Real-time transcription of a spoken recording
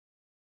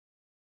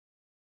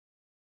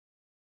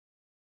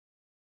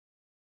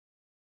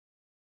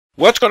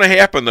What's going to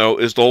happen, though,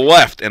 is the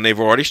left, and they've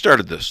already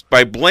started this,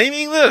 by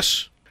blaming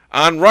this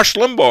on Rush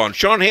Limbaugh and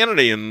Sean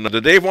Hannity and the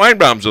Dave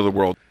Weinbaums of the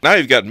world. Now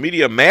you've got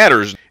Media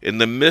Matters in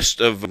the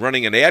midst of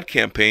running an ad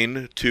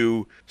campaign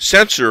to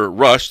censor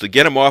Rush, to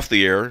get him off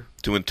the air,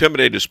 to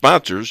intimidate his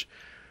sponsors,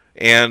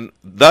 and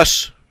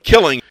thus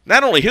killing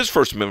not only his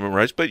First Amendment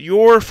rights, but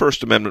your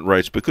First Amendment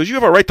rights, because you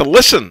have a right to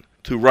listen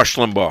to Rush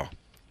Limbaugh,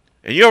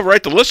 and you have a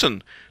right to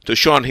listen to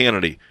Sean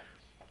Hannity,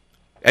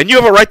 and you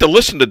have a right to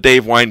listen to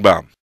Dave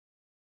Weinbaum.